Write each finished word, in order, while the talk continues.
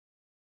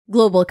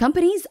Global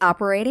companies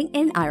operating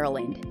in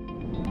Ireland.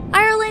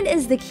 Ireland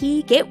is the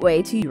key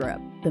gateway to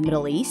Europe, the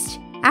Middle East,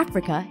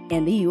 Africa,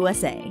 and the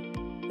U.S.A.,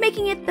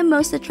 making it the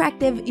most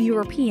attractive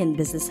European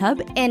business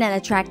hub and an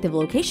attractive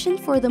location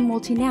for the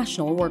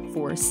multinational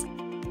workforce.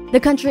 The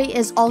country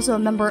is also a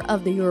member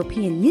of the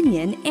European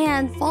Union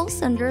and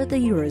falls under the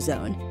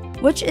Eurozone,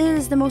 which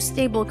is the most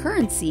stable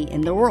currency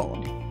in the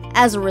world.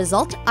 As a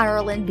result,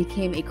 Ireland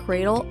became a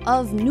cradle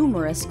of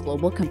numerous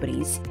global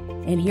companies.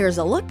 And here's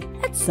a look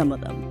at some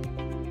of them.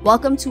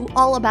 Welcome to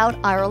All About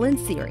Ireland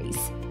series.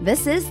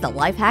 This is the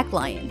Life Hack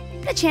Lion,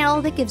 the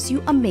channel that gives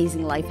you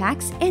amazing life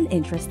hacks and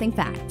interesting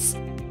facts.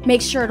 Make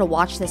sure to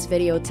watch this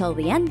video till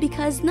the end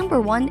because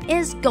number 1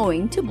 is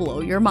going to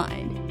blow your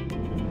mind.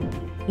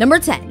 Number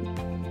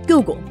 10.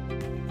 Google.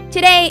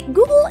 Today,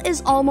 Google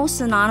is almost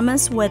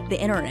synonymous with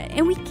the internet,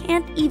 and we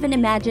can't even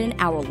imagine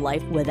our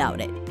life without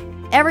it.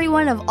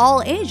 Everyone of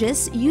all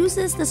ages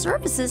uses the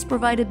services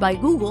provided by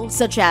Google,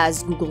 such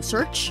as Google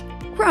Search,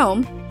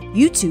 Chrome,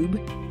 YouTube,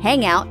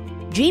 Hangout,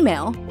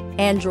 Gmail,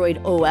 Android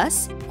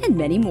OS, and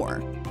many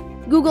more.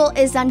 Google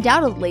is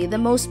undoubtedly the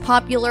most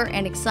popular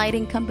and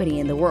exciting company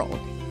in the world.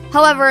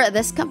 However,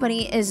 this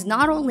company is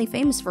not only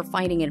famous for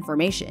finding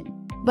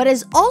information, but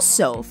is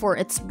also for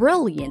its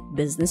brilliant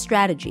business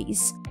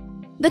strategies.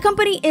 The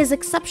company is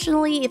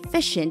exceptionally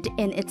efficient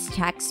in its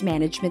tax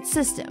management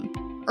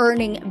system,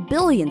 earning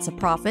billions of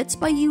profits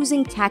by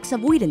using tax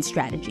avoidance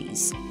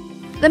strategies.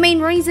 The main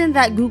reason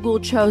that Google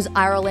chose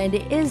Ireland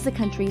is the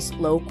country's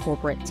low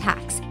corporate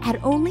tax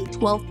at only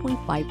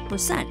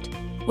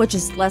 12.5%, which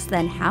is less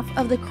than half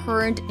of the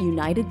current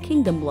United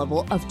Kingdom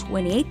level of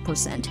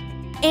 28%,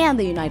 and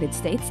the United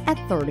States at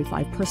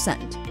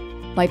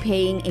 35%. By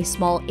paying a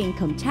small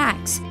income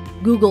tax,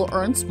 Google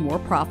earns more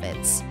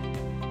profits.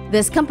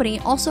 This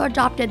company also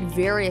adopted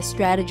various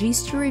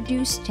strategies to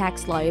reduce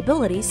tax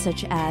liabilities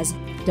such as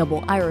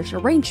double Irish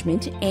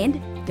arrangement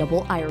and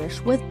double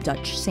Irish with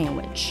Dutch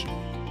sandwich.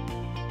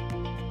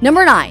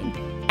 Number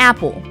 9.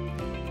 Apple.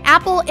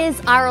 Apple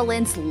is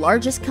Ireland's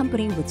largest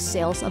company with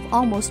sales of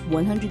almost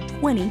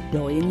 120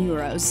 billion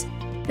euros.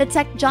 The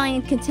tech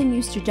giant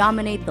continues to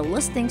dominate the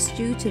listings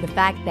due to the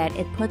fact that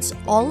it puts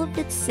all of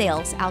its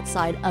sales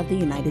outside of the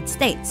United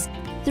States,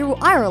 through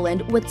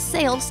Ireland with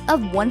sales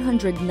of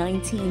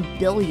 119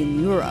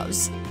 billion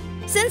euros.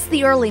 Since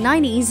the early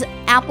 90s,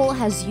 Apple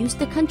has used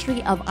the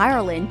country of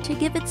Ireland to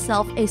give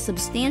itself a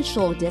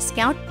substantial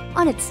discount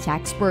on its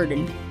tax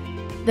burden.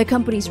 The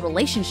company's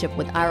relationship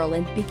with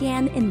Ireland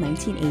began in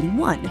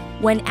 1981,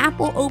 when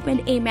Apple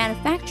opened a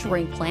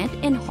manufacturing plant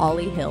in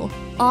Hollyhill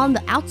on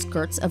the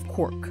outskirts of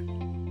Cork.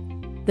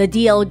 The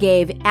deal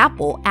gave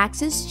Apple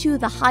access to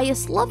the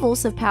highest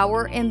levels of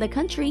power in the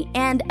country,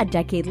 and a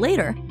decade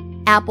later,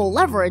 Apple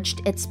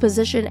leveraged its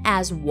position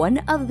as one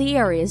of the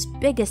area's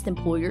biggest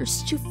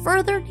employers to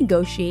further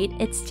negotiate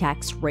its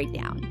tax rate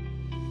down.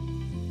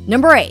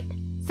 Number 8.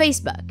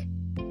 Facebook.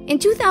 In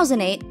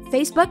 2008,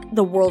 Facebook,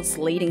 the world's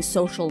leading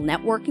social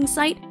networking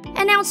site,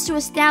 announced to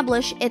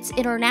establish its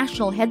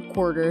international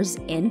headquarters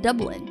in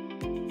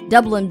Dublin.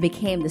 Dublin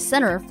became the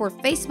center for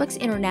Facebook's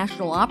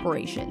international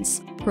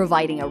operations,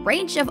 providing a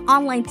range of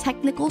online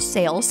technical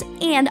sales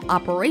and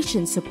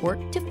operations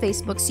support to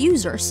Facebook's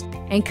users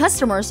and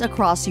customers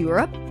across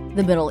Europe,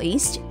 the Middle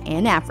East,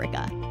 and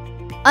Africa.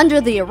 Under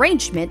the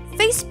arrangement,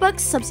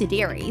 Facebook's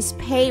subsidiaries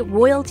pay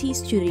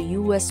royalties to the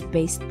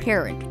US-based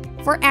parent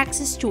for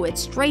access to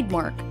its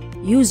trademark,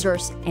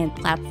 users, and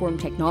platform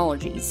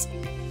technologies.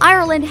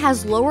 Ireland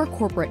has lower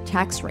corporate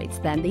tax rates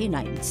than the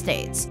United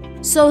States,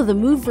 so the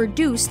move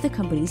reduced the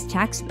company's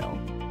tax bill.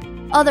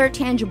 Other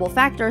tangible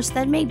factors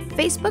that made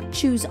Facebook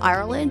choose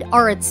Ireland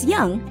are its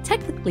young,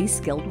 technically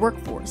skilled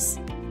workforce,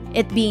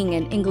 it being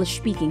an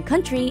English-speaking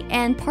country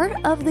and part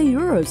of the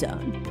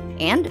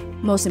Eurozone,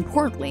 and, most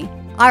importantly,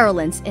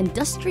 Ireland's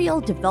Industrial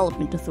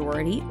Development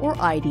Authority,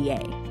 or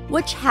IDA,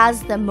 which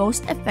has the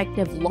most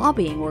effective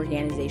lobbying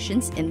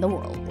organizations in the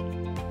world.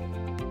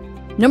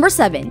 Number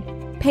 7.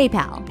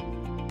 PayPal.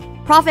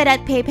 Profit at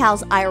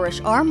PayPal's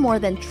Irish arm more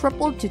than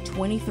tripled to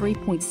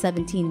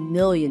 23.17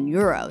 million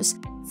euros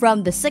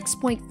from the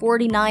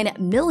 6.49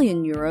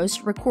 million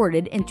euros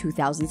recorded in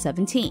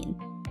 2017.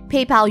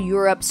 PayPal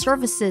Europe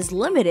Services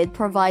Limited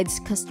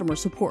provides customer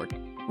support,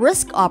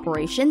 risk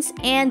operations,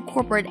 and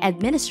corporate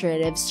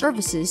administrative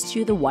services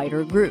to the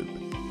wider group.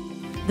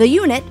 The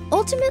unit,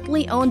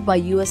 ultimately owned by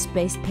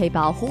US-based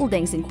PayPal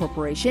Holdings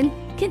Incorporation,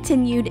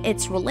 continued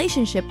its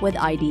relationship with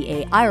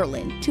IDA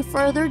Ireland to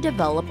further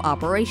develop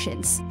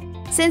operations.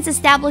 Since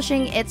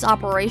establishing its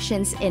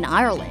operations in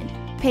Ireland,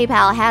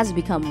 PayPal has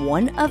become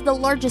one of the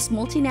largest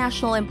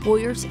multinational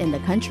employers in the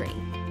country.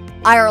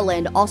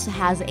 Ireland also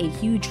has a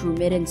huge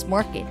remittance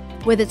market,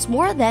 with its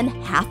more than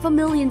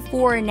 500,000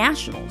 foreign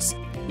nationals,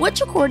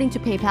 which according to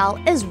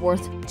PayPal is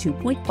worth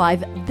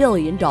 $2.5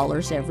 billion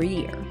every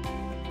year.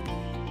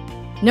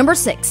 Number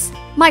 6.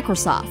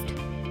 Microsoft.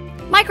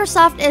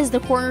 Microsoft is the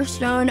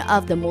cornerstone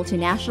of the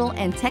multinational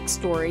and tech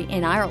story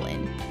in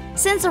Ireland.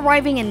 Since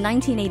arriving in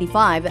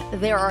 1985,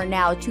 there are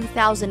now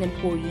 2,000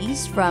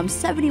 employees from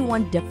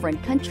 71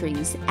 different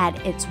countries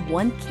at its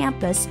one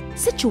campus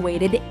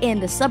situated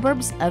in the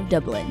suburbs of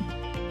Dublin.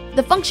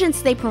 The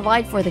functions they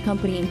provide for the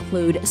company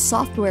include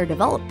software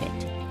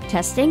development,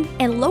 testing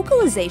and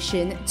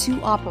localization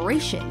to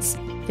operations,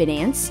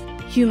 finance,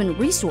 human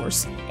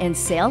resource, and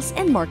sales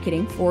and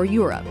marketing for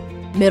Europe,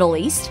 Middle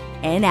East,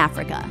 and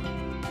Africa.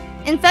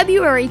 In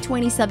February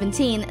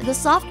 2017, the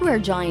software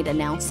giant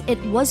announced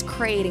it was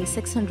creating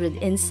 600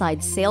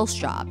 inside sales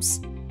jobs.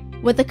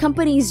 With the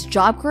company's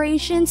job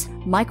creations,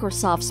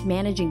 Microsoft's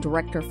managing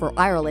director for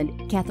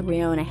Ireland,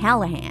 Catriona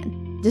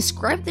Hallahan,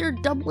 described their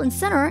Dublin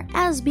center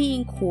as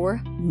being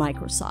core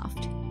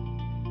Microsoft.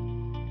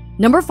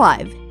 Number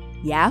 5.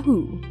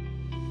 Yahoo.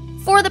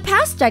 For the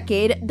past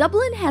decade,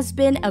 Dublin has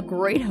been a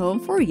great home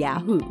for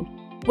Yahoo.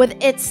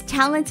 With its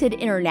talented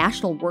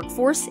international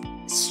workforce,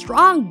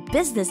 strong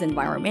business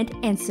environment,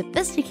 and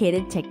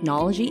sophisticated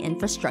technology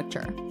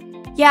infrastructure.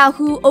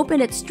 Yahoo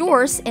opened its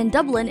doors in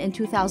Dublin in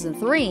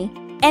 2003,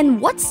 and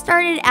what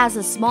started as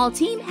a small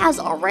team has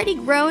already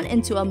grown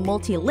into a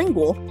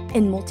multilingual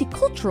and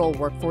multicultural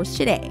workforce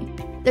today.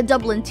 The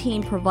Dublin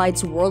team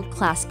provides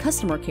world-class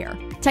customer care,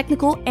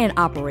 technical and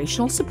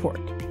operational support,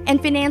 and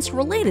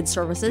finance-related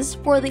services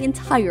for the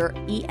entire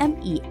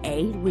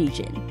EMEA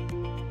region.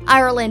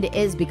 Ireland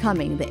is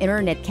becoming the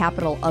internet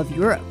capital of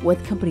Europe,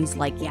 with companies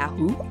like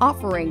Yahoo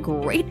offering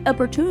great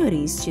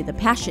opportunities to the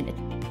passionate,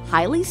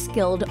 highly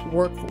skilled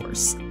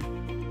workforce.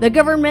 The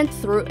government,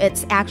 through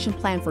its Action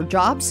Plan for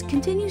Jobs,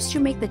 continues to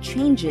make the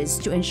changes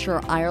to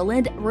ensure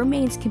Ireland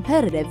remains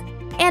competitive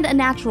and a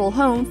natural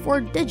home for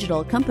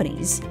digital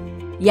companies.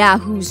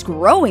 Yahoo's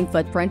growing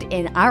footprint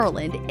in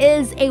Ireland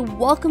is a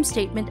welcome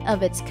statement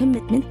of its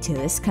commitment to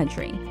this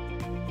country.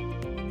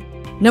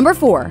 Number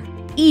 4.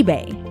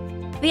 eBay.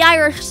 The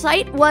Irish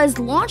site was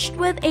launched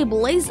with a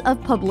blaze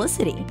of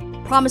publicity,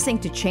 promising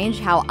to change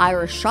how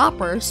Irish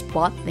shoppers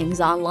bought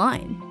things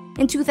online.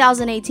 In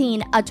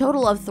 2018, a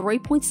total of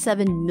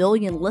 3.7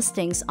 million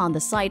listings on the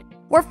site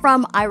were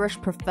from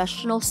Irish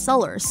professional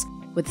sellers,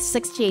 with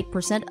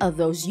 68% of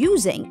those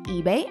using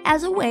eBay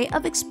as a way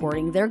of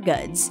exporting their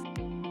goods.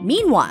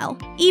 Meanwhile,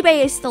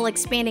 eBay is still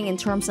expanding in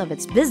terms of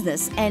its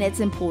business and its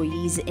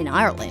employees in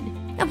Ireland,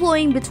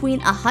 employing between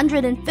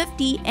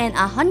 150 and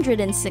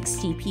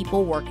 160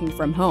 people working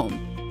from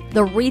home.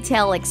 The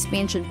retail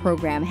expansion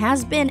program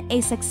has been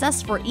a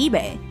success for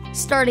eBay,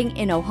 starting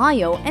in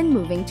Ohio and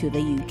moving to the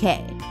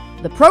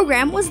UK. The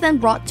program was then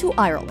brought to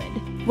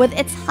Ireland, with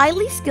its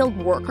highly skilled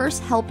workers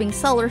helping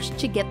sellers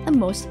to get the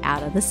most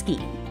out of the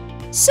scheme.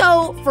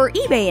 So, for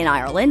eBay in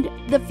Ireland,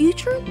 the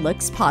future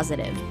looks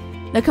positive.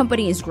 The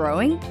company is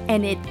growing,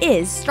 and it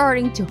is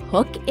starting to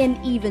hook in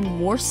even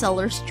more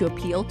sellers to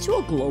appeal to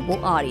a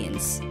global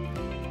audience.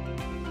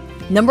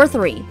 Number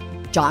 3.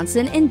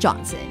 Johnson &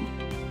 Johnson.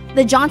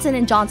 The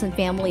Johnson & Johnson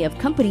family of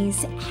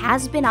companies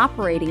has been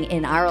operating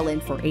in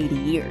Ireland for 80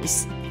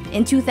 years.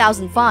 In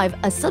 2005,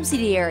 a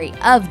subsidiary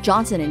of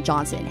Johnson &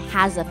 Johnson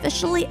has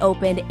officially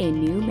opened a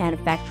new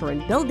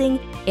manufacturing building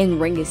in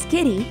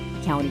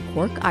Ringaskiddy, County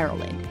Cork,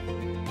 Ireland.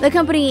 The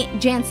company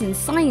Janssen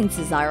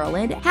Sciences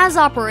Ireland has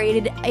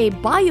operated a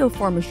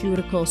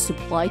biopharmaceutical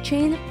supply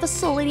chain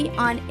facility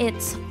on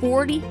its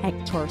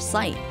 40-hectare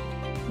site.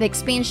 The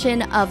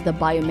expansion of the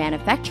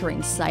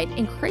biomanufacturing site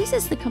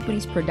increases the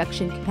company's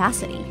production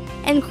capacity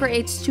and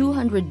creates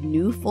 200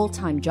 new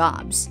full-time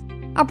jobs.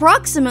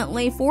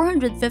 Approximately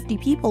 450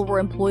 people were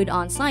employed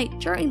on site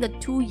during the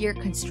 2-year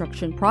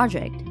construction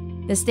project.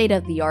 The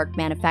state-of-the-art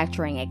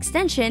manufacturing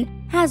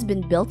extension has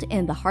been built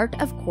in the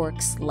heart of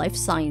Cork's life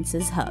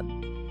sciences hub.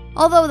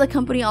 Although the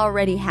company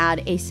already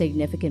had a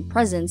significant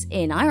presence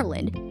in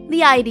Ireland,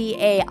 the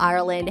IDA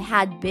Ireland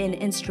had been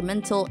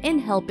instrumental in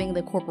helping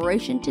the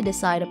corporation to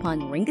decide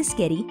upon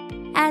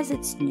Ringaskiddy as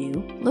its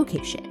new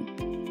location.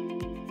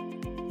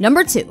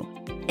 Number 2.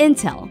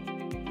 Intel.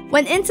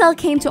 When Intel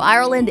came to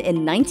Ireland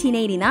in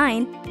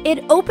 1989,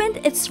 it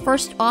opened its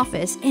first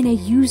office in a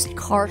used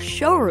car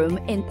showroom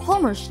in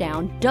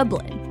Palmerstown,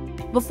 Dublin,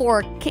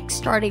 before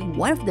kickstarting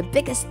one of the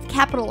biggest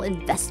capital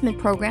investment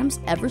programs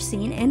ever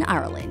seen in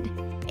Ireland,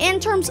 in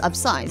terms of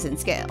size and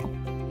scale.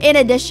 In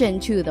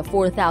addition to the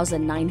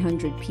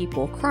 4,900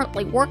 people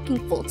currently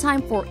working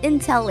full-time for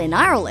Intel in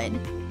Ireland,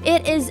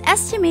 it is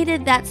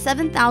estimated that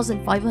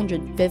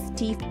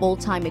 7,550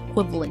 full-time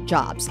equivalent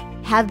jobs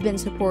have been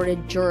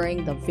supported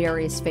during the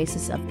various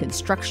phases of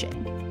construction.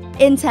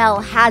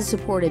 Intel has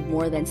supported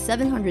more than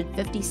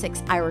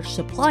 756 Irish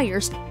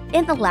suppliers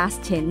in the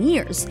last 10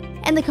 years,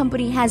 and the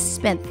company has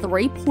spent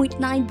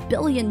 3.9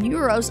 billion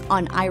euros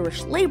on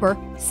Irish labor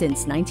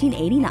since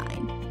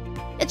 1989.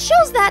 It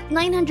shows that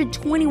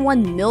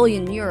 921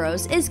 million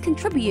euros is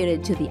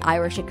contributed to the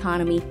Irish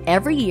economy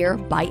every year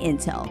by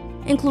Intel,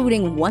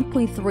 including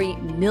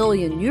 1.3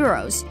 million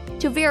euros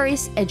to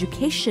various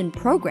education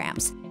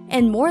programs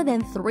and more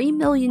than 3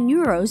 million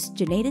euros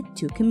donated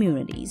to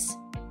communities.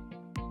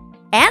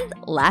 And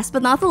last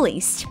but not the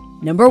least,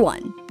 number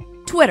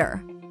 1.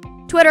 Twitter.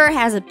 Twitter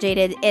has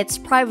updated its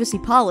privacy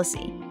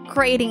policy,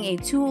 creating a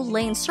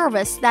two-lane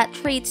service that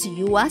treats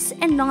US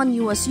and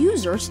non-US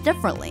users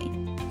differently.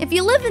 If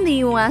you live in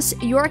the US,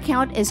 your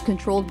account is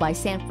controlled by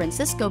San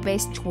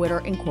Francisco-based Twitter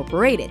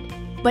Incorporated.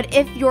 But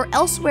if you're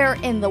elsewhere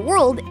in the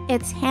world,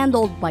 it's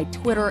handled by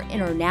Twitter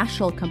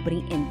International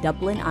Company in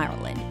Dublin,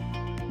 Ireland.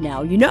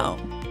 Now you know.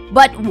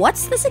 But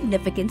what's the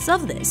significance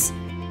of this?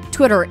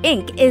 Twitter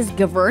Inc. is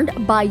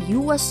governed by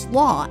U.S.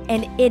 law,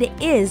 and it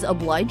is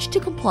obliged to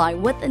comply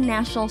with the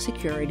National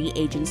Security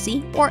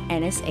Agency or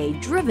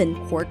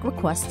NSA-driven court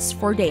requests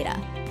for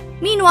data.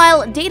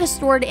 Meanwhile, data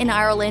stored in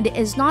Ireland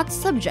is not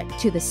subject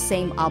to the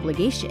same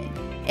obligation.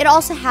 It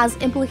also has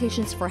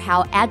implications for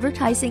how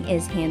advertising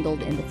is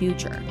handled in the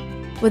future.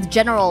 With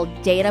general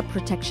data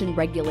protection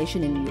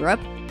regulation in Europe,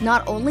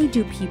 not only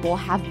do people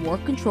have more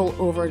control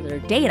over their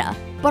data,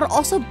 but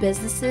also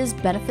businesses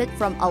benefit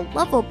from a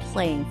level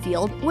playing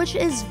field, which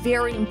is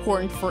very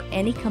important for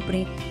any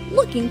company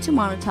looking to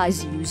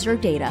monetize user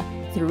data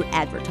through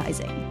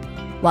advertising.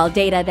 While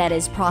data that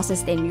is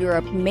processed in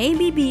Europe may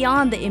be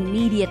beyond the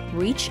immediate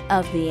reach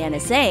of the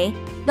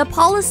NSA, the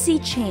policy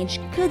change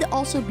could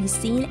also be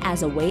seen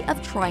as a way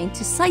of trying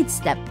to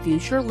sidestep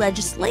future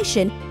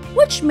legislation,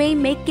 which may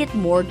make it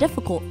more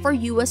difficult for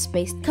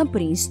US-based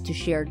companies to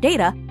share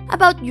data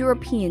about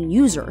European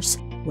users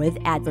with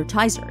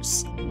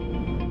advertisers.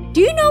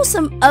 Do you know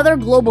some other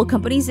global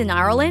companies in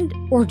Ireland,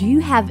 or do you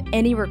have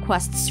any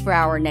requests for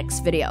our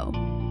next video?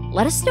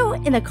 Let us know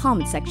in the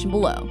comment section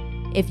below.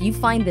 If you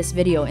find this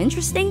video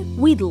interesting,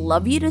 we'd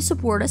love you to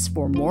support us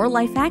for more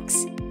life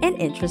hacks and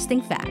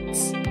interesting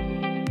facts.